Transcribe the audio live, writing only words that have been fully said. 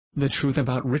The truth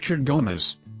about Richard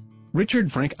Gomez. Richard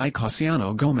Frank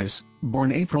Icasiano Gomez,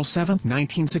 born April 7,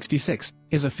 1966,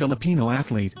 is a Filipino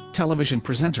athlete, television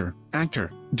presenter,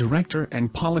 actor, director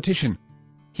and politician.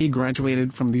 He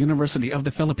graduated from the University of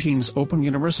the Philippines Open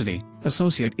University,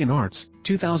 Associate in Arts,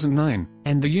 2009,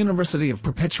 and the University of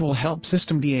Perpetual Help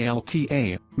System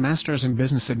DALTA, Masters in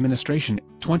Business Administration,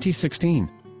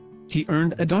 2016. He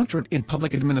earned a doctorate in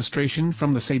Public Administration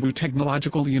from the Cebu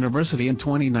Technological University in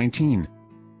 2019.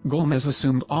 Gomez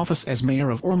assumed office as mayor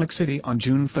of Ormoc City on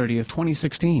June 30,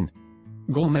 2016.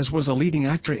 Gomez was a leading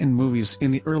actor in movies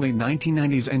in the early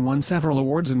 1990s and won several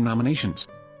awards and nominations.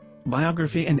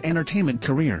 Biography and entertainment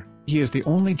career. He is the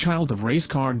only child of race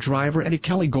car driver Eddie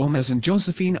Kelly Gomez and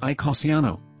Josephine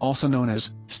Icasiano, also known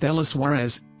as Stella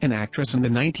Suarez, an actress in the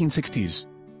 1960s.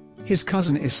 His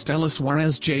cousin is Stella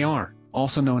Suarez Jr.,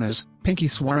 also known as Pinky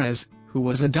Suarez, who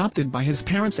was adopted by his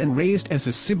parents and raised as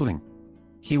his sibling.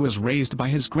 He was raised by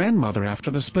his grandmother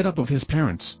after the split up of his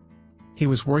parents. He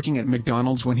was working at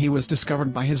McDonald's when he was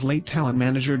discovered by his late talent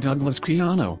manager Douglas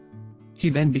Criano. He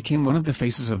then became one of the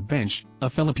faces of Bench, a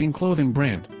Philippine clothing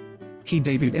brand. He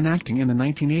debuted in acting in the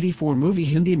 1984 movie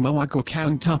Hindi Mo Ako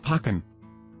Kaang Tapakan.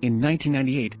 In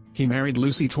 1998, he married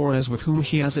Lucy Torres, with whom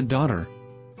he has a daughter.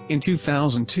 In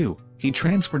 2002, he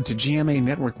transferred to GMA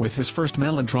Network with his first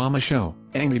melodrama show,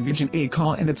 Angry Bijan A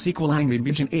Ka, and its sequel Angry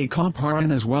Bijan A Ka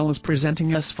Paran, as well as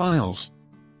presenting S-Files.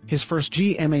 His first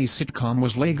GMA sitcom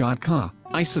was Lagot Ka,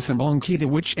 Isa Sambong Kita,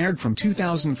 which aired from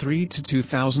 2003 to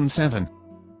 2007.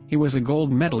 He was a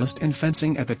gold medalist in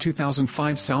fencing at the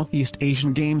 2005 Southeast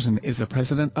Asian Games and is the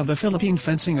president of the Philippine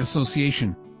Fencing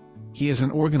Association. He is an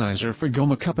organizer for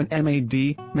Goma Cup and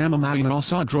MAD, Mamamayan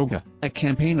Sa Droga, a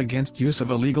campaign against use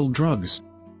of illegal drugs.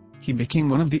 He became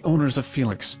one of the owners of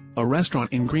Felix, a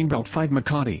restaurant in Greenbelt 5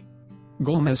 Makati.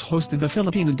 Gomez hosted the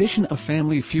Philippine edition of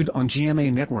Family Feud on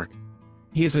GMA Network.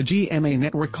 He is a GMA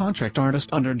Network contract artist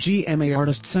under GMA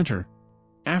Artist Center.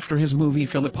 After his movie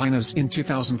Filipinas in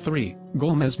 2003,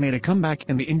 Gomez made a comeback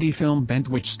in the indie film Bent,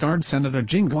 which starred Senator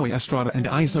Jinggoy Estrada and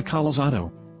Isa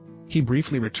Calzado. He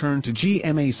briefly returned to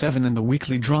GMA 7 in the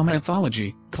weekly drama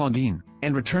anthology, Claudine,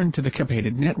 and returned to the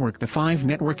Capated Network, the 5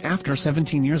 Network, after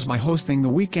 17 years by hosting the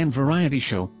weekend variety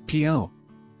show,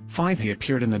 PO5. He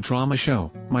appeared in the drama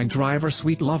show, My Driver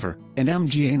Sweet Lover, and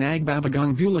MGA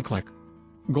Nagbabagang Bulaklak.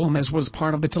 Gomez was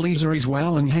part of the teleseries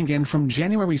Walang Hanggan from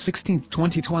January 16,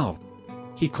 2012.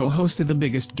 He co-hosted The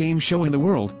Biggest Game Show in the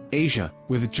World, Asia,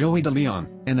 with Joey De Leon,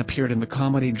 and appeared in the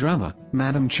comedy drama,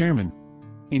 Madam Chairman.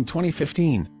 In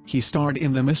 2015, he starred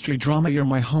in the mystery drama You're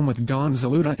My Home with Don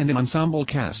Zaluda and an ensemble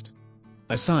cast.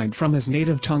 Aside from his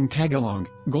native tongue Tagalog,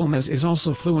 Gomez is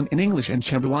also fluent in English and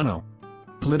Cebuano.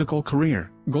 Political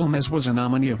career. Gomez was a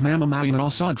nominee of Mamamayan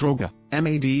Sa Droga,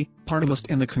 MAD, party list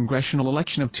in the congressional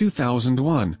election of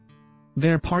 2001.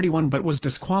 Their party won but was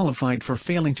disqualified for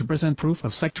failing to present proof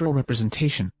of sectoral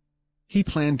representation. He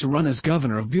planned to run as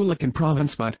governor of Bulacan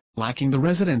province but, lacking the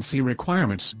residency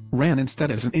requirements, ran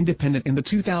instead as an independent in the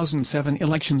 2007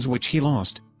 elections, which he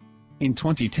lost. In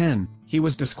 2010, he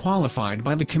was disqualified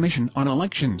by the Commission on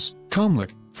Elections,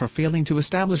 COMELEC, for failing to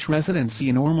establish residency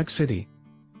in Ormoc City.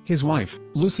 His wife,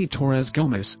 Lucy Torres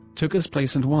Gomez, took his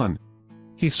place and won.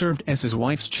 He served as his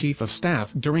wife's chief of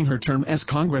staff during her term as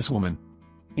Congresswoman.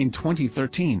 In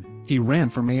 2013, he ran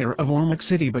for mayor of Ormoc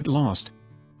City but lost.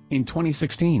 In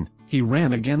 2016, he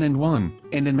ran again and won,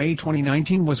 and in May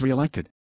 2019 was re-elected.